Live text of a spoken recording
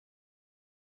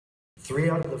3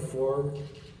 out of the 4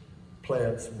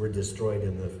 plants were destroyed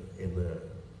in the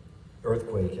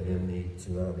earthquake and in the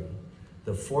tsunami.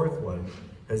 The 4th one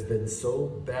has been so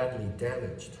badly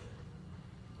damaged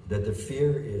that the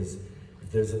fear is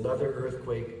if there's another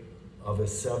earthquake of a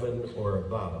 7 or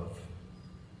above,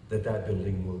 that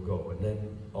building will go, and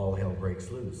then all hell breaks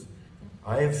loose.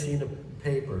 I have seen a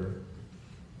paper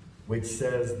which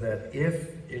says that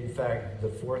if, in fact, the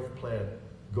 4th plant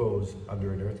goes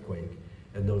under an earthquake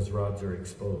and those rods are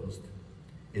exposed,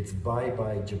 it's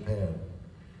bye-bye Japan,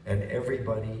 and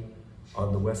everybody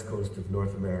on the west coast of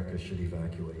North America should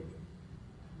evacuate.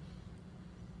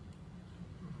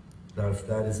 Now, if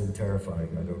that isn't terrifying,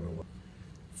 I don't know what.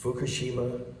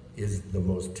 Fukushima is the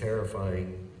most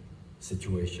terrifying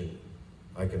situation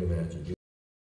I can imagine.